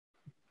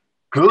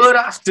Good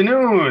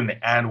afternoon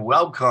and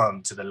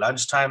welcome to the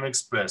Lunchtime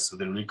Express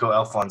with Enricoh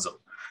Alfonzo.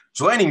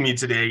 Joining me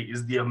today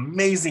is the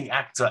amazing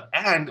actor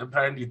and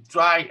apparently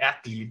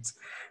triathlete,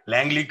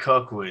 Langley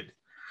Kirkwood.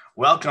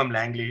 Welcome,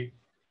 Langley.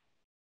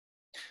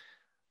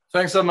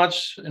 Thanks so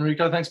much,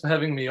 Enrico. Thanks for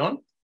having me on.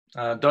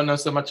 Don't know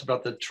so much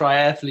about the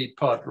triathlete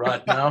part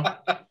right now.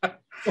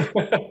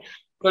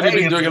 But you've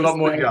been doing a lot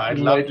more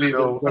lately.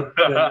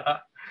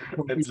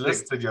 It's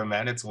listed here,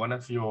 man. It's one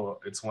of your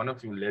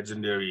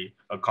legendary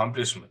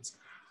accomplishments.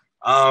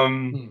 All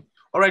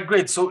right,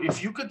 great. So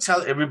if you could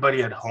tell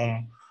everybody at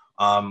home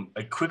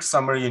a quick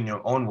summary in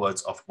your own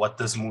words of what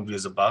this movie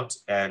is about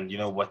and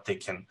what they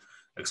can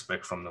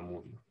expect from the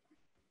movie.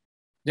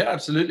 Yeah,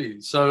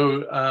 absolutely.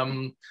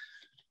 So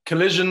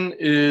Collision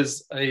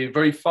is a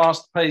very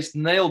fast-paced,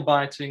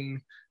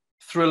 nail-biting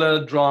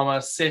thriller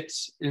drama set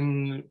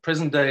in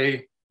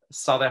present-day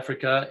South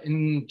Africa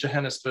in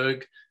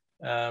Johannesburg,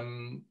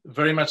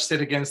 very much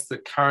set against the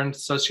current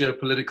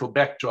socio-political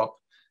backdrop.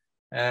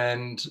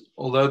 And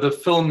although the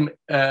film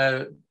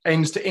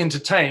aims to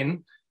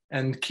entertain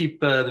and keep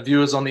the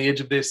viewers on the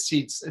edge of their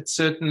seats, it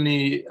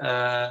certainly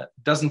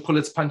doesn't pull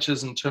its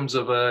punches in terms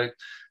of a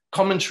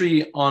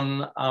commentary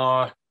on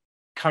our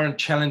current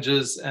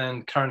challenges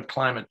and current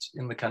climate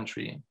in the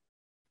country.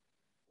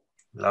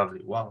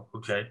 Lovely. Wow.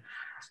 Okay.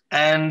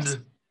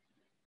 And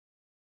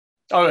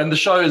the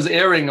show is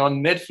airing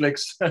on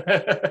Netflix,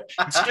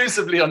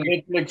 exclusively on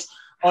Netflix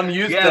on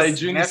Youth Day,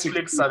 June Netflix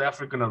 16th. South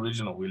African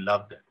original. We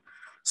loved it.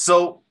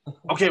 So,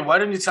 okay, why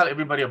don't you tell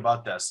everybody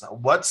about this?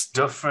 What's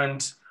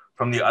different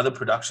from the other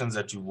productions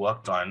that you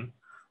worked on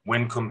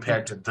when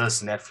compared to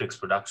this Netflix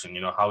production?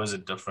 How is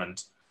it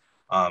different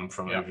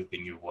from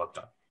everything you've worked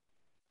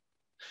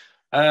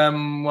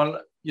on?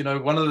 Well,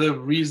 one of the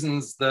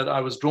reasons that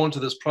I was drawn to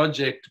this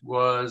project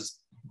was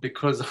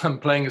because I'm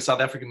playing a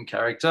South African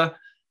character,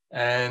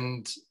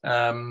 and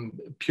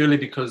purely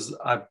because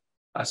I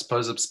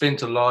suppose I've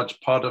spent a large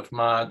part of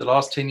the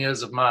last 10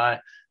 years of my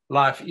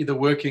life either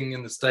working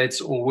in the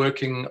States or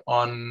working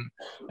on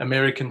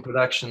American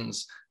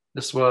productions.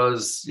 This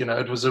was,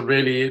 it was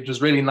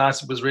really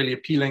nice. It was really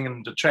appealing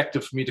and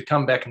attractive for me to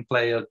come back and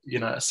play a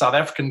South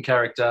African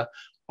character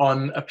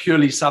on a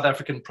purely South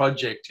African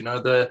project.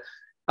 Other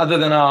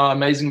than our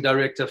amazing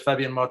director,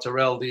 Fabian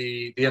Martorell,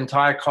 the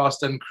entire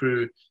cast and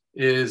crew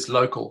is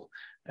local.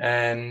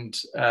 And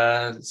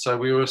so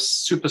we were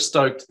super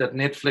stoked that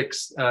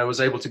Netflix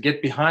was able to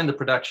get behind the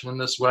production in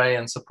this way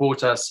and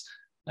support us,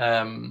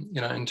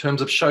 in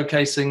terms of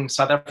showcasing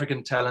South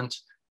African talent,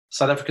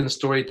 South African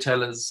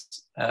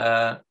storytellers,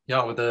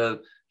 with a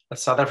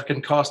South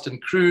African cast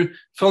and crew,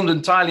 filmed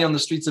entirely on the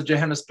streets of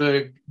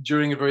Johannesburg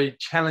during a very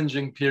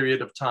challenging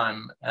period of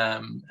time.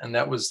 And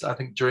that was, I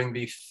think, during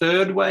the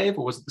third wave,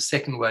 or was it the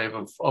second wave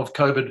of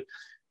COVID,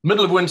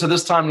 middle of winter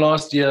this time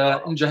last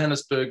year in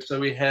Johannesburg. So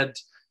we had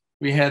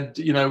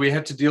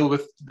to deal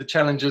with the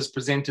challenges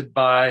presented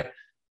by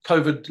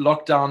COVID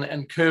lockdown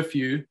and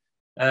curfew,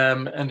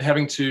 and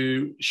having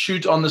to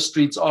shoot on the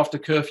streets after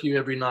curfew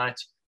every night.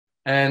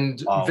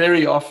 And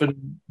very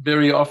often,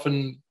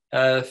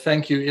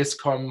 thank you,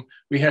 Eskom,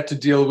 we had to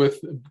deal with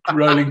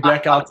rolling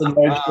blackouts and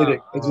load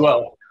shedding as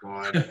well.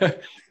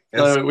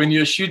 So when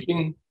you're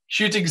shooting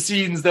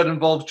scenes that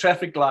involve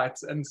traffic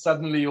lights and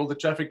suddenly all the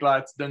traffic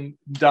lights then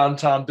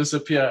downtown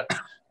disappear,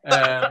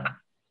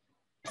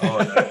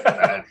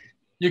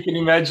 you can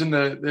imagine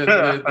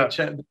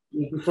the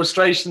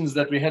frustrations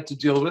that we had to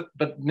deal with.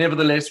 But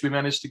nevertheless, we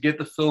managed to get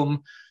the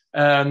film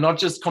not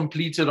just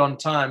completed on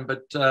time,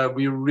 but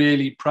we're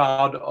really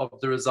proud of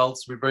the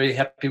results. We're very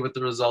happy with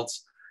the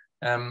results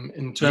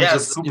in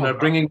terms of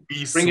bringing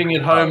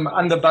it home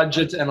under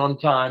budget and on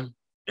time.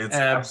 It's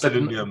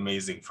absolutely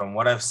amazing. From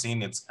what I've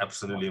seen, it's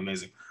absolutely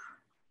amazing.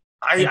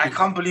 I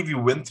can't believe you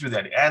went through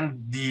that,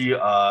 and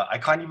I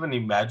can't even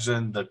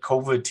imagine the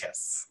COVID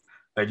tests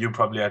that you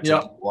probably had to do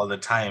all the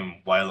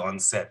time while on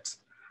set.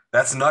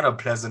 That's not a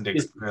pleasant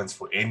experience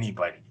for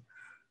anybody.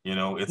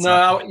 I'm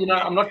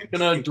not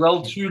going to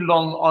dwell too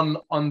long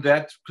on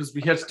that because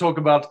we have to talk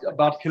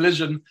about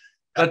Collision.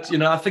 But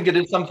I think it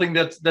is something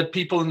that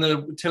people in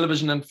the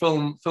television and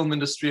film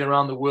industry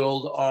around the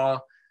world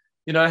are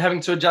having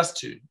to adjust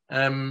to,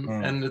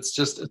 and it's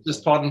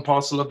just part and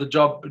parcel of the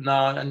job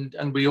now.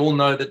 And we all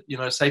know that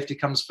safety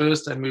comes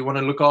first, and we want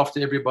to look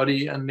after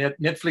everybody. And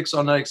Netflix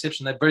are no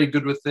exception. They're very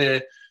good with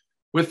their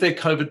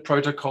COVID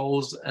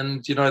protocols,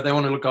 and they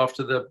want to look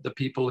after the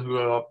people who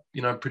are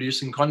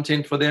producing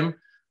content for them,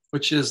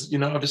 which is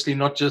obviously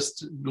not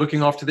just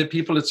looking after their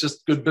people, it's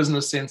just good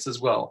business sense as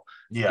well.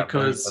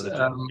 Because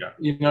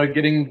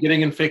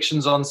getting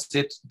infections on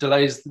set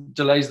delays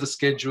the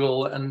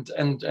schedule and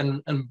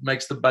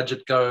makes the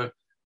budget go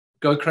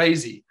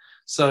crazy.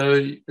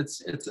 So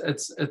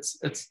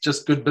it's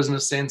just good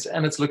business sense,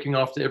 and it's looking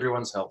after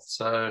everyone's health.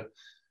 So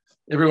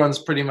everyone's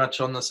pretty much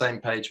on the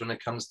same page when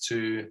it comes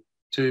to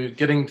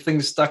getting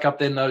things stuck up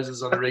their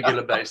noses on a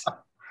regular basis.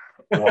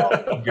 Wow.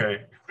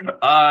 Okay.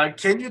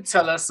 Can you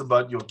tell us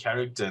about your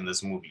character in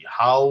this movie?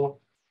 How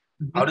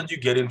did you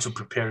get into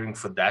preparing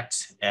for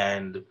that?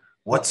 And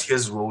what's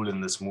his role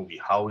in this movie?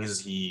 How is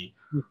he,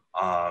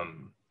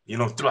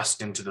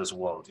 thrust into this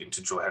world,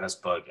 into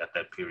Johannesburg at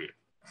that period?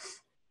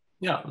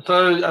 Yeah,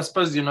 so I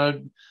suppose,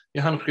 Johan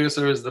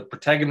Cruyff is the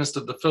protagonist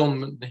of the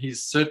film.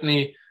 He's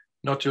certainly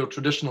not your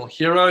traditional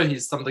hero.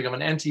 He's something of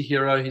an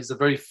anti-hero. He's a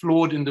very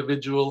flawed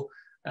individual.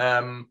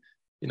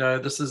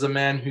 This is a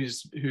man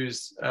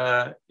who's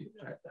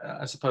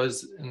I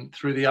suppose,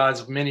 through the eyes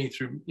of many,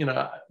 if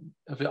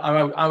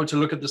I were to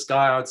look at this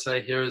guy, I would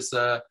say here is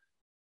a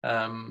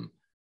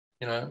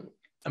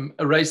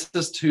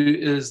racist who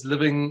is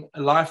living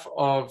a life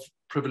of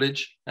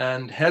privilege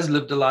and has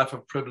lived a life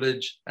of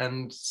privilege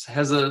and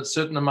has a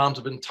certain amount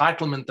of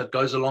entitlement that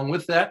goes along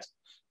with that.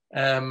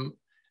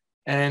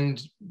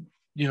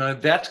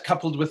 That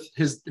coupled with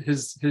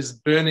his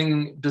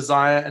burning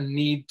desire and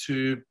need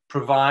to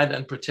provide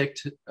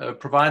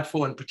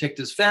for and protect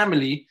his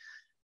family,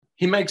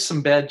 he makes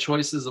some bad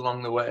choices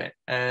along the way.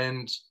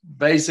 And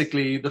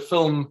basically the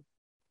film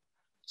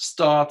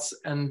starts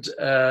and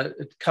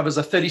it covers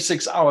a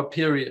 36-hour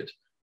period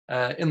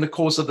in the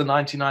course of the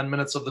 99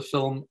 minutes of the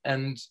film.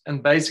 And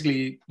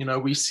basically,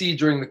 we see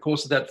during the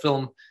course of that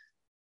film,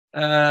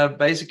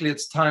 basically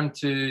it's time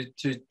to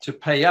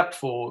pay up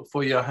for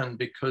Johan,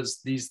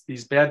 because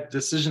these bad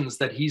decisions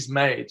that he's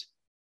made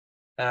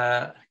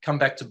come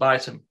back to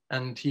bite him,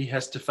 and he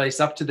has to face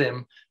up to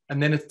them.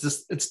 And then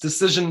it's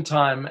decision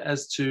time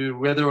as to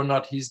whether or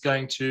not he's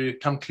going to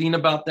come clean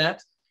about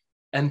that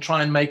and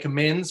try and make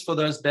amends for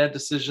those bad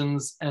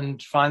decisions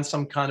and find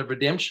some kind of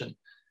redemption.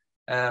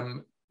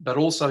 But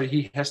also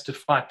he has to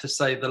fight to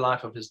save the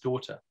life of his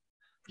daughter.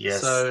 Yes.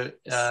 So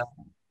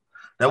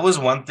that was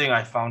one thing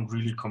I found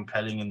really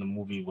compelling in the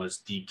movie,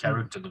 was the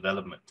character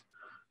development.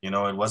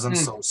 It wasn't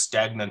so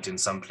stagnant in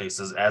some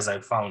places as I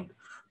found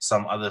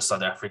some other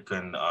South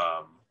African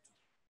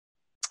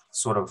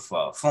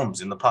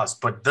films in the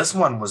past. But this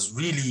one was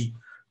really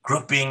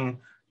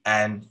gripping,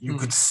 and you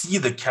could see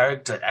the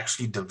character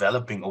actually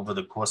developing over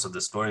the course of the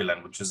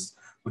storyline, which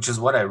is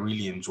what I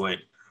really enjoyed.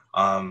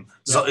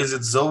 So is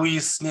it Zoe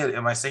Sneer?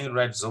 Am I saying it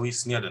right? Zoe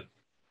Sneerden.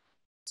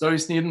 Zoe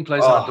Sneerden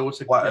plays her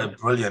daughter.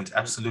 Brilliant,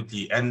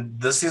 absolutely. And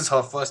this is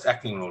her first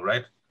acting role,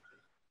 right?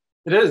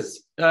 It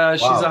is.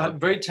 She's a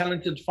very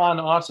talented, fine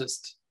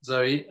artist,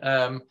 Zoe.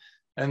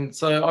 And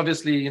so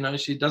obviously,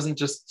 she doesn't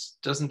just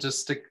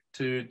stick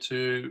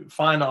to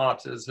fine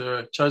art as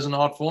her chosen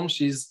art form.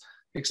 She's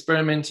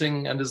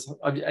experimenting and is,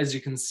 as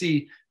you can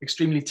see,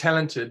 extremely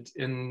talented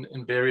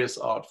in various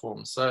art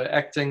forms. So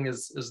acting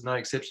is no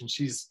exception.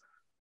 She's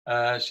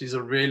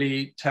a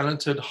really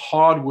talented,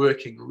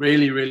 hardworking,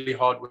 really, really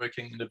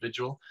hardworking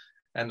individual,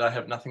 and I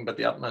have nothing but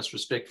the utmost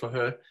respect for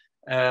her.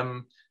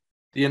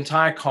 The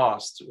entire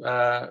cast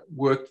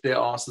worked their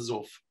asses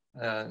off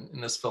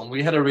in this film.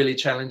 We had a really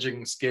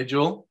challenging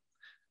schedule,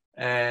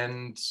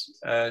 and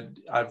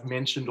I've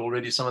mentioned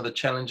already some of the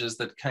challenges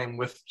that came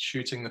with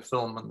shooting the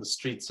film on the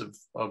streets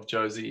of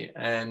Jozi.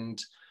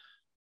 And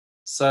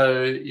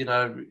so,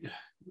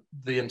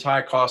 the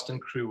entire cast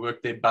and crew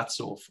worked their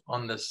butts off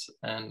on this,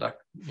 and I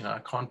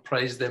can't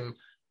praise them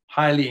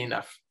highly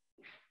enough.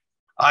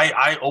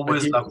 I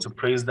always love to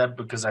praise that,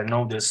 because I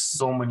know there's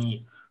so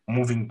many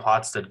moving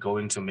parts that go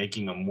into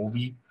making a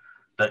movie.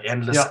 The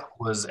endless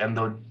hours and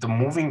the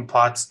moving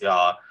parts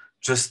are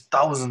just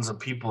thousands of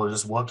people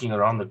just working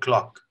around the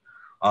clock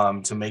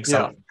to make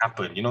something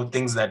happen.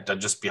 Things that are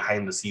just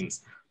behind the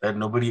scenes that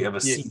nobody ever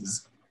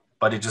sees,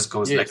 but it just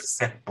goes like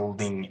set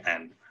building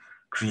and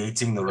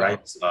creating the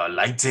right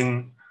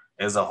lighting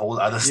is a whole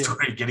other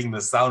story. Getting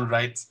the sound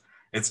right.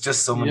 It's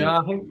just so many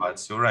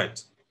parts. You're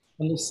right.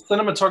 And the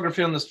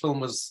cinematography on this film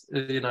was,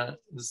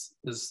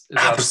 is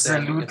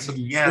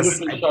absolutely,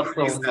 yes. I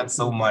praise that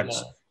so much.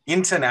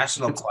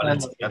 International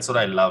quality. That's what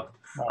I love.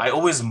 I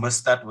always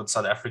miss that with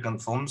South African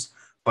films,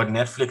 but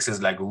Netflix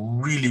is like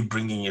really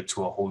bringing it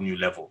to a whole new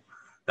level.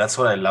 That's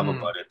what I love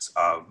about it.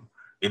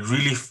 It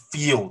really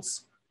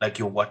feels like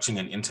you're watching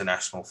an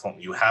international film.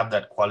 You have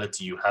that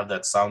quality, you have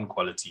that sound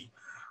quality,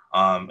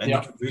 and you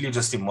can really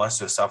just immerse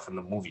yourself in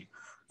the movie.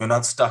 You're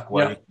not stuck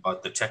worrying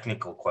about the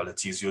technical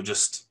qualities. You're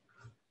just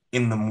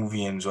in the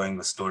movie enjoying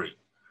the story.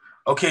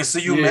 Okay, so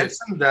you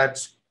mentioned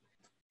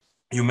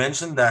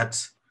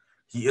that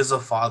he is a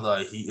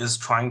father. He is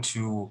trying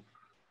to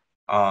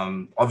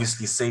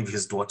obviously save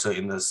his daughter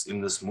in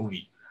this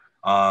movie.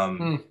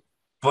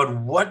 But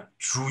what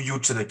drew you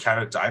to the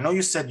character? I know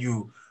you said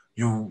you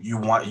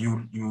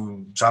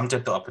jumped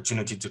at the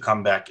opportunity to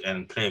come back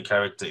and play a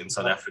character in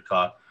South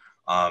Africa,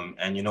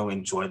 and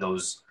enjoy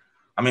those,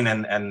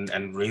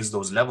 and raise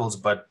those levels.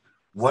 But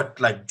what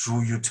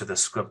drew you to the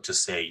script to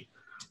say,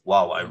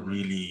 wow, I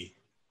really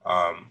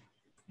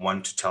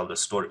want to tell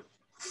this story?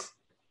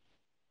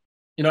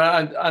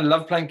 I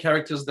love playing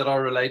characters that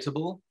are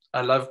relatable.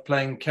 I love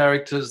playing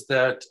characters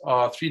that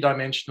are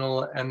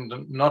three-dimensional and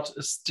not a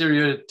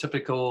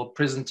stereotypical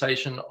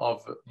presentation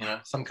of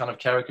some kind of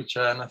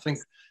caricature. And I think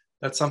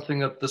that's something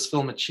that this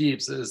film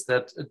achieves, is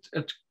that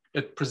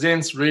it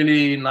presents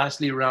really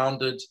nicely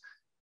rounded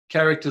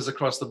characters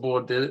across the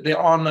board. There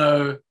are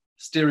no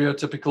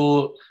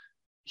stereotypical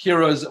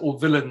heroes or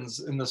villains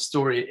in the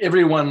story.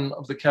 Every one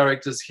of the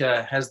characters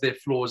here has their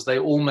flaws. They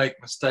all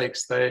make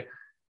mistakes. There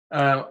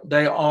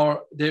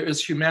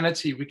is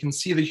humanity. We can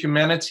see the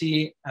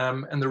humanity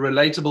and the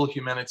relatable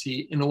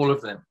humanity in all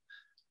of them,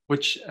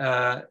 which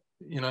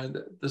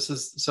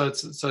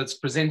it's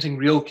presenting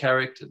real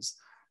characters,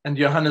 and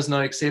Johan is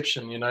no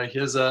exception.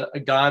 Here's a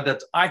guy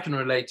that I can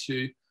relate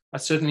to. I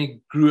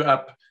certainly grew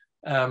up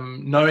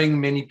knowing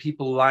many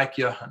people like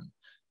Johan.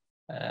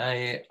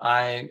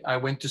 I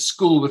went to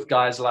school with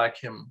guys like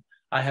him.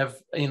 I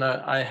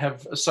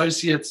have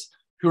associates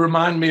who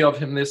remind me of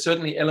him. There's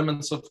certainly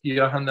elements of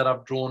Johan that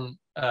I've drawn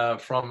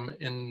from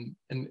in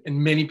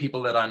many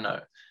people that I know.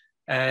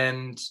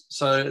 And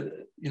so,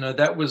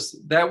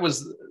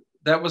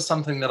 that was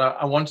something that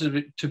I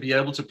wanted to be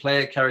able to play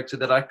a character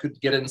that I could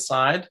get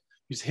inside,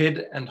 whose head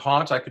and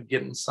heart I could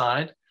get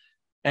inside,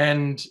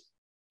 and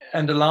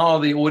allow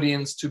the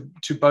audience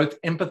to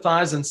both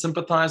empathize and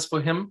sympathize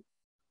for him,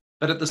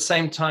 but at the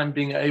same time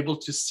being able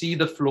to see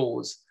the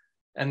flaws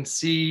and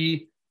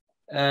see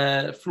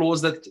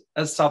flaws that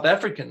as South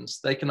Africans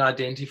they can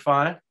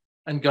identify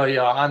and go,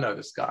 yeah, I know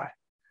this guy.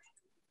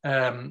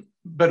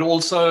 But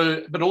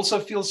also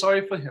feel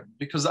sorry for him,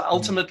 because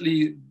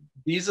ultimately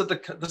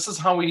this is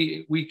how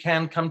we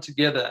can come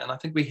together. And I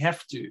think we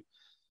have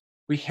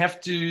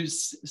to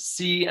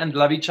see and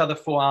love each other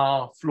for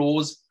our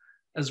flaws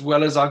as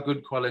well as our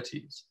good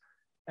qualities,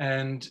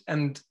 and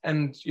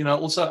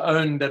also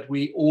own that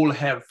we all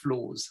have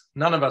flaws.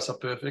 None of us are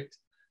perfect.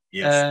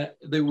 Yes.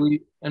 That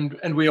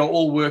we are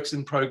all works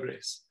in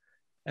progress.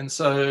 And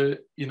so,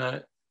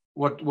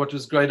 what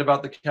was great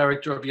about the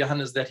character of Johan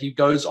is that he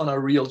goes on a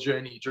real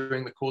journey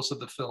during the course of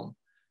the film,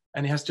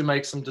 and he has to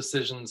make some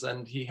decisions,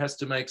 and he has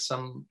to make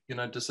some,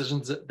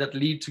 decisions that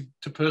lead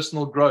to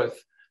personal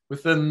growth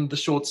within the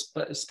short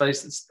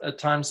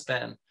time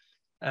span.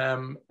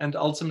 And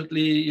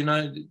ultimately,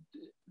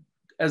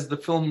 as the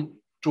film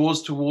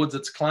draws towards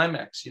its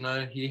climax,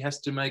 he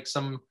has to make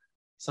some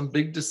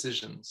big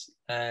decisions,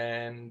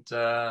 and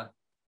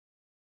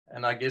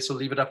I guess we'll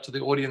leave it up to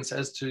the audience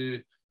as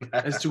to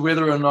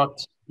whether or not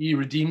he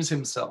redeems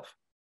himself.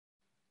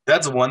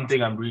 That's one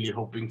thing I'm really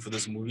hoping for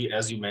this movie.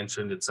 As you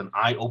mentioned, it's an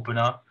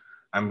eye-opener.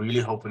 I'm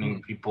really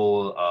hoping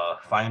people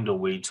find a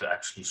way to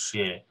actually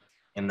share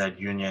in that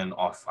union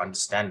of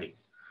understanding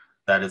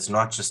that it's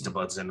not just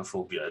about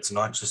xenophobia. It's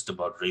not just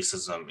about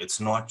racism. It's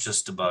not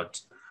just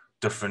about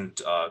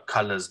different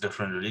colors,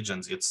 different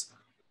religions.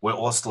 We're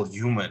all still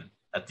human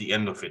at the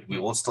end of it. We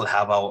all still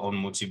have our own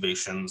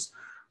motivations.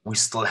 We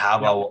still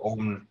have our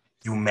own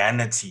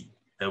humanity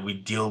that we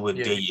deal with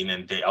day in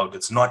and day out.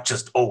 It's not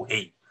just, oh,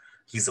 hey,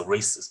 he's a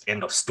racist,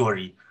 end of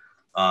story,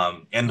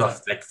 end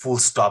of like full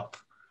stop,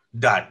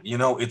 done.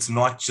 It's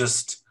not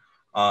just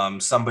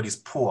somebody's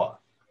poor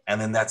and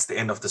then that's the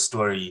end of the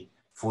story,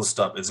 full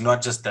stop. It's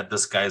not just that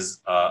this guy's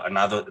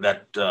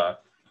that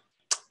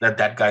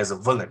guy's a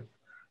villain.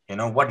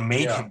 What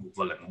made him a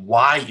villain?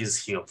 Why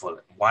is he a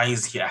villain? Why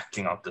is he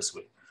acting out this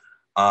way?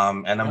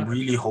 And I'm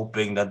really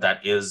hoping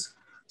that is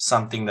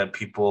something that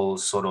people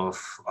sort of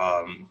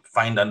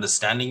find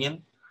understanding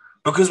in,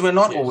 because we're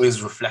not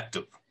always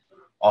reflective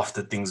of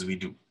the things we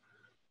do.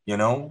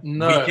 No,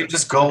 we can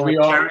just go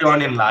carry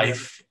on in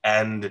life,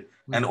 and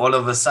all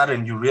of a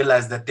sudden you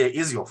realize that there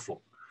is your flaw.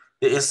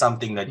 There is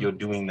something that you're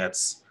doing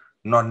that's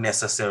not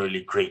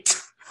necessarily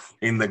great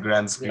in the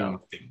grand scheme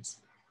of things.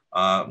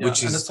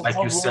 Which is, like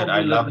you said,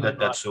 I love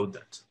that showed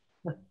that.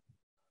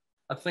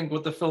 I think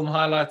what the film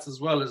highlights as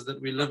well is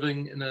that we're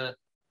living in a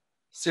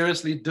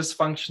seriously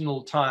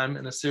dysfunctional time,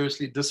 in a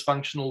seriously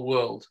dysfunctional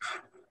world.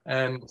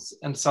 And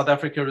South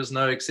Africa is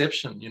no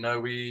exception.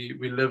 We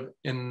live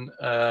in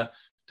a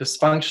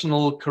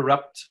dysfunctional,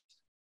 corrupt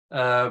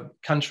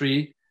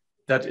country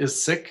that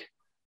is sick.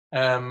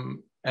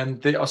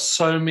 And there are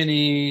so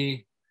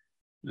many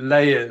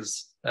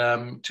layers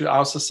to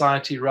our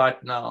society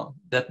right now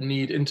that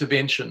need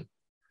intervention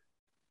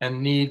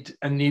and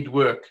need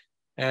work.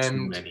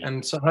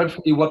 And so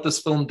hopefully what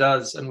this film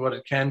does and what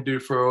it can do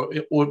for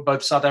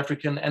both South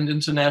African and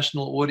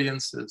international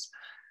audiences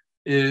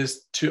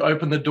is to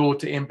open the door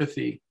to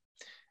empathy.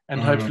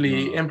 And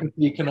hopefully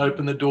empathy can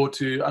open the door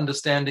to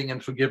understanding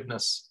and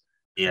forgiveness.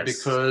 Yes.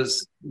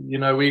 Because, we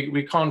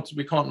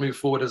can't move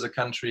forward as a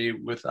country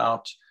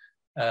without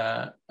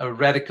a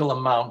radical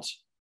amount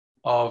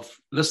of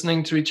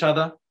listening to each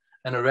other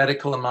and a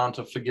radical amount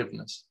of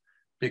forgiveness,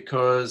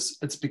 because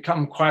it's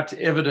become quite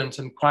evident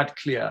and quite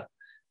clear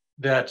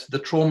that the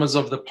traumas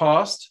of the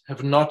past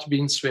have not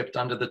been swept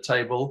under the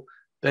table.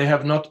 They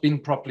have not been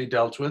properly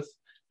dealt with,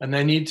 and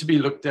they need to be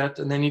looked at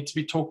and they need to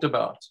be talked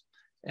about.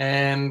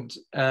 And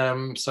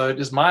so it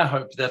is my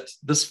hope that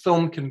this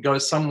film can go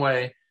some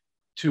way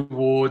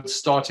towards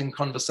starting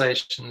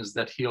conversations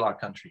that heal our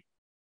country.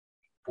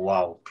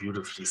 Wow,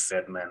 beautifully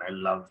said, man. I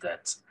love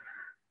that.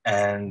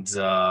 And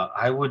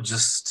I would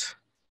just,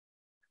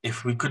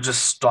 if we could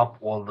just stop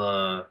all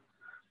the,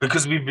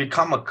 because we've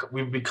become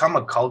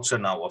a culture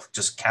now of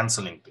just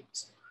canceling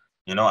things.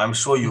 I'm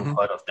sure you've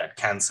heard of that,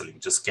 canceling,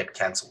 just get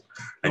canceled.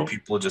 Like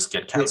people just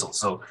get canceled.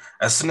 So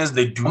as soon as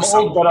they do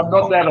something, old, but I'm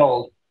not that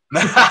old.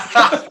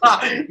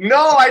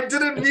 No, I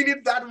didn't mean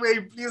it that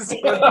way. Please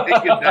don't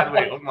take it that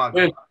way. Oh my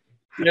God.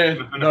 Yeah,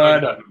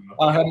 no.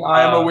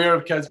 I am aware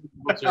of Casper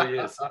culture,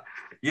 yes.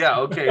 Yeah,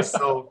 okay.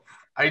 So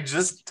I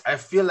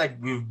feel like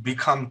we've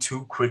become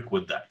too quick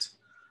with that.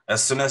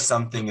 As soon as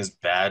something is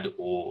bad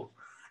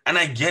and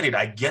I get it.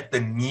 I get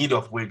the need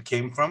of where it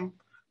came from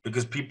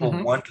because people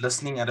weren't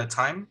listening at a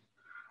time.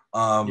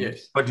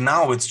 Yes. But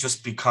now it's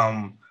just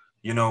become,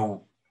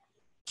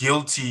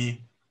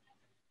 guilty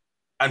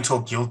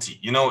until guilty.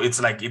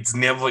 It's like it's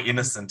never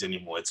innocent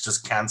anymore. It's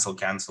just cancel,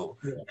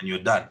 and you're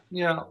done.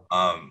 Yeah.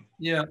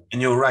 Yeah.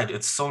 And you're right.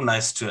 It's so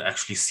nice to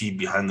actually see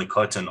behind the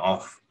curtain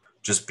of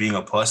just being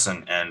a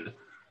person, and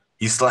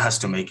he still has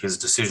to make his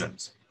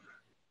decisions.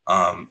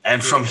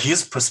 And from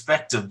his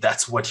perspective,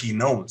 that's what he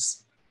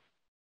knows.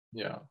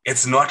 Yeah.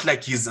 It's not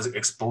like he's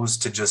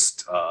exposed to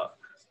just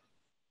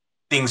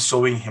things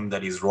showing him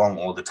that he's wrong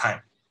all the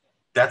time.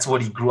 That's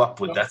what he grew up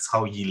with. Yeah. That's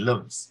how he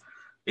lives.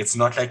 It's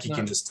not like he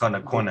can just turn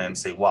a corner and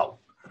say, wow,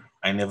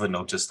 I never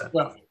noticed that.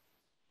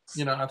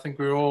 Yeah. I think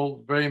we're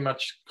all very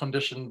much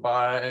conditioned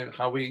by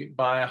how we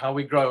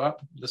grow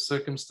up, the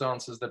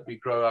circumstances that we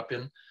grow up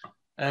in.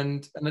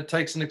 And it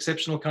takes an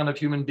exceptional kind of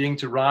human being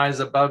to rise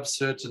above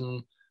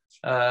certain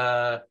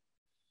certain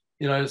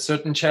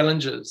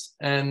challenges.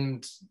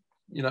 And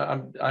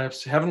I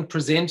haven't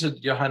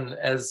presented Johan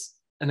as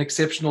an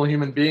exceptional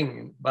human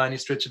being by any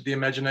stretch of the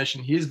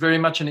imagination. He is very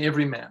much an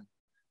everyman,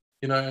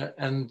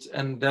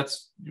 and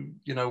that's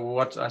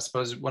what I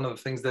suppose one of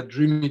the things that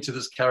drew me to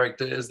this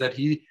character is that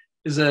he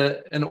is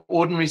an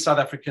ordinary South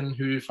African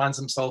who finds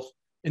himself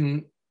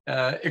in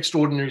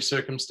extraordinary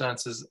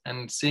circumstances,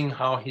 and seeing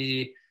how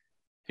he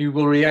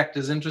will react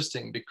is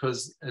interesting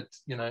because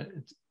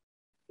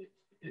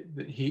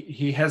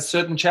he has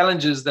certain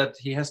challenges that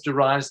he has to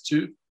rise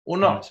to or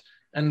not.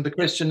 And the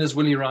question is,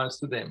 will he rise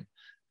to them?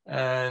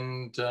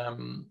 And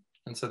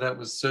so that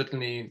was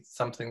certainly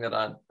something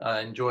that I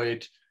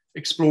enjoyed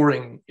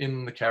exploring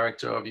in the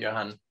character of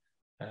Johan.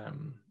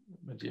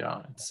 But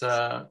yeah, it's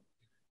I'm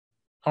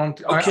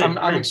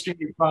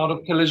extremely proud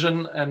of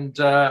Collision, and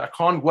I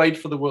can't wait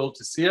for the world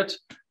to see it.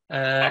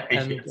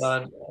 And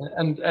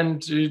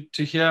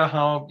to hear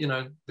how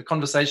the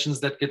conversations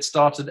that get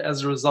started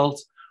as a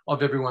result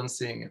of everyone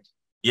seeing it.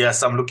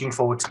 Yes, I'm looking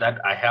forward to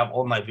that. I have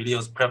all my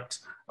videos prepped.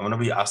 I'm going to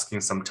be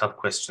asking some tough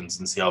questions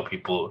and see how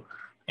people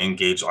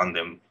engage on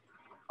them,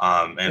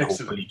 and Excellent.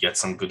 Hopefully get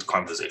some good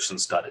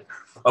conversations started.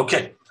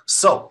 Okay,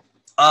 so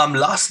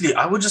lastly,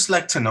 I would just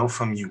like to know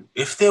from you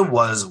if there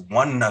was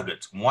one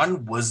nugget,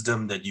 one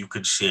wisdom that you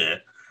could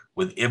share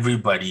with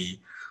everybody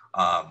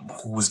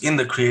who's in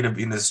the creative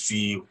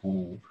industry,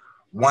 who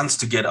wants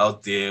to get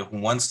out there, who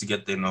wants to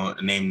get their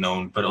name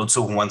known, but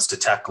also who wants to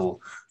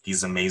tackle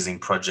these amazing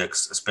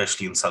projects,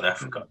 especially in South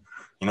Africa.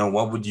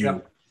 What would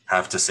you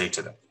have to say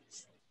to them?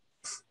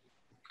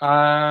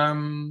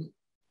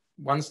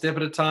 One step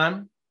at a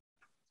time.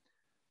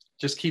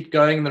 Just keep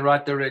going in the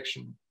right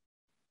direction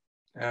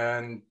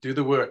and do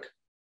the work.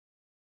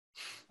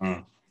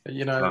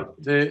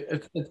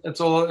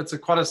 It's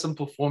quite a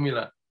simple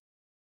formula.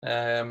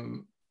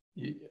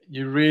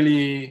 You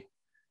really,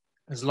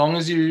 as long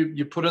as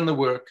you put in the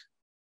work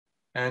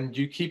and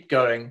you keep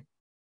going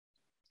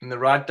in the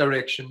right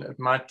direction, it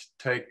might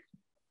take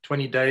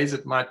 20 days,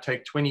 it might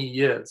take 20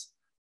 years,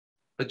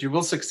 but you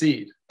will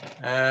succeed.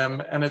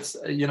 And it's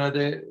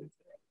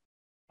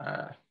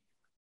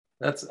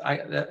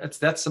it's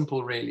that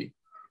simple, really.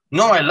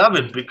 No, I love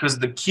it, because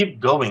the keep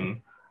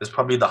going is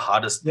probably the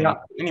hardest thing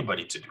for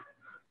anybody to do,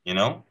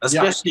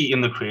 especially in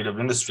the creative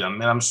industry. I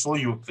mean, I'm sure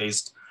you've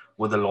faced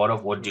with a lot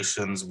of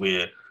auditions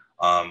where,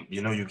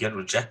 you get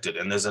rejected,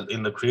 and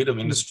in the creative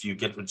industry, you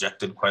get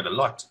rejected quite a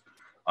lot.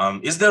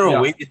 Is there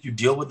a way that you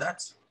deal with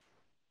that?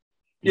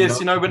 Yes,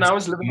 when I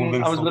was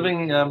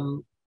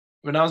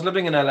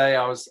living in LA,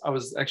 I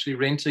was actually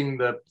renting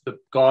the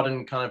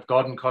garden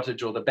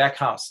cottage, or the back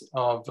house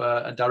of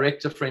a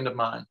director friend of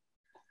mine.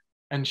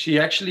 And she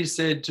actually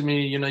said to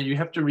me, you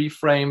have to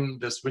reframe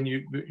this when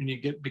you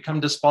become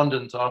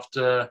despondent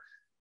after,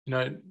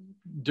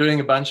 doing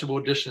a bunch of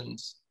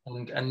auditions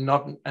and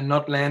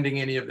not landing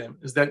any of them,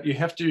 is that you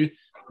have to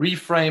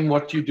reframe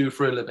what you do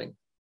for a living.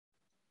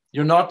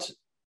 You're not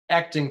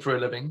acting for a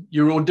living,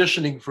 you're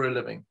auditioning for a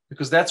living,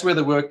 because that's where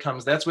the work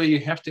comes. That's where you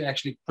have to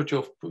actually put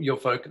your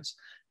focus.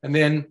 And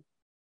then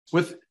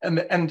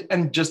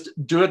and just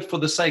do it for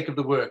the sake of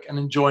the work and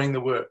enjoying the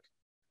work.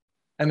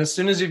 And as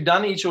soon as you've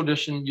done each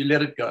audition, you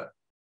let it go.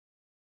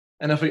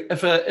 And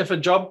if a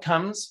job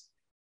comes,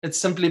 it's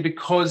simply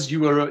because you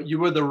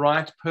were the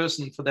right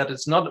person for that.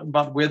 It's not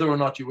about whether or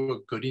not you were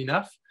good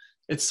enough.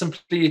 It's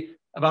simply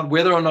about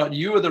whether or not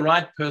you are the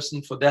right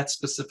person for that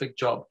specific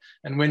job.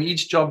 And when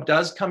each job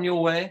does come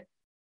your way,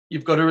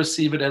 you've got to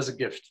receive it as a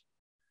gift,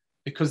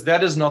 because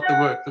that is not the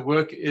work. The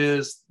work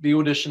is the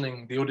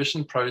auditioning, the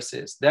audition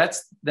process.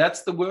 That's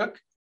the work.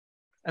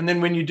 And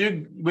then when you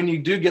do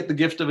get the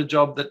gift of a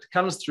job that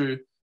comes through,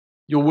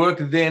 your work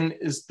then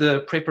is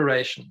the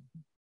preparation.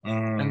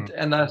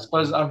 And I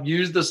suppose I've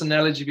used this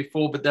analogy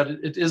before, but that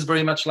it is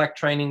very much like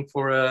training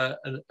for a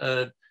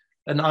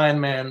an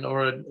Ironman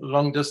or a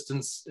long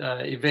distance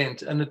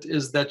event, and it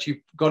is that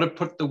you've got to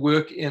put the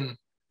work in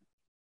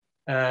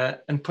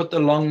and put the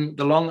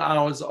long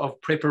hours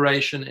of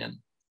preparation in,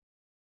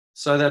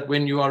 so that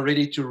when you are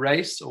ready to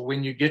race or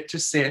when you get to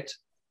set,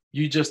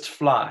 you just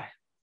fly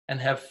and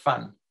have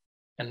fun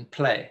and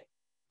play,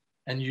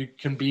 and you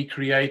can be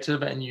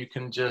creative and you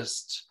can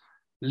just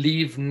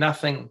leave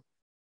nothing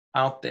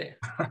out there.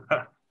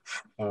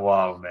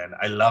 Wow, man.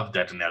 I love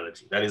that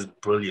analogy. That is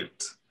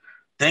brilliant.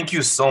 Thank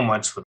you so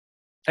much for.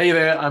 Hey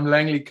there, I'm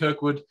Langley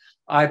Kirkwood.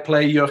 I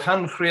play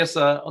Johan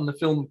Gresa on the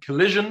film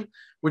Collision,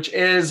 which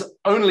airs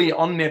only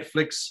on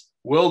Netflix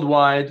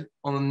worldwide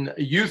on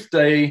Youth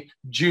Day,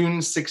 June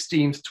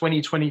 16th,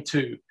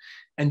 2022.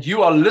 And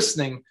you are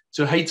listening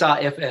to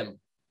Heita FM.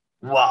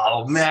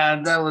 Wow,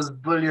 man, that was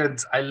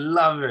brilliant. I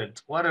love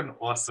it. What an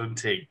awesome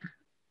take.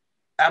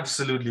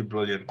 Absolutely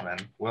brilliant, man.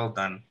 Well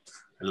done.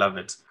 I love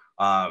it.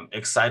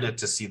 Excited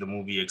to see the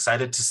movie.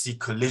 Excited to see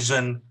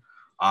Collision.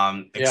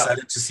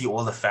 Excited to see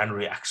all the fan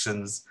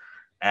reactions.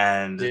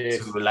 And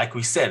to, like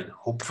we said,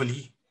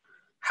 hopefully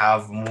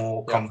have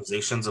more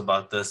conversations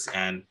about this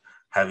and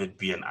have it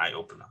be an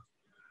eye-opener.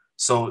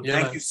 So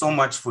thank you so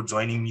much for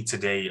joining me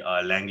today,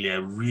 Langley. I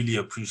really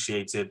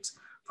appreciate it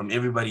from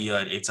everybody here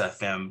at Heita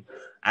FM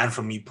and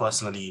from me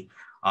personally.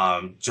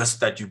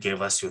 Just that you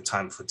gave us your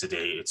time for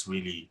today. It's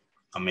really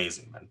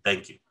amazing, man.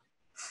 Thank you.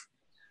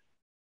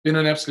 Been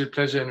an absolute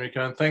pleasure,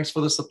 Enrico, and thanks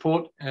for the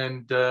support.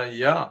 And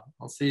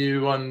I'll see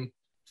you on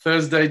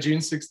Thursday, June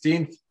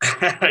 16th.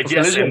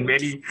 Yes,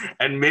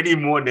 and many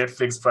more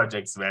Netflix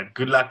projects, man.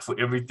 Good luck for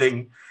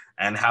everything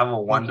and have a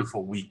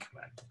wonderful week,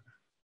 man.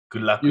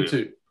 Good luck. You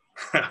too.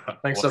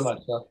 Thanks so much.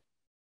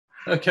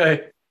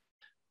 Okay.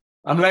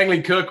 I'm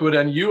Langley Kirkwood,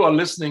 and you are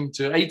listening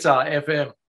to Heita FM.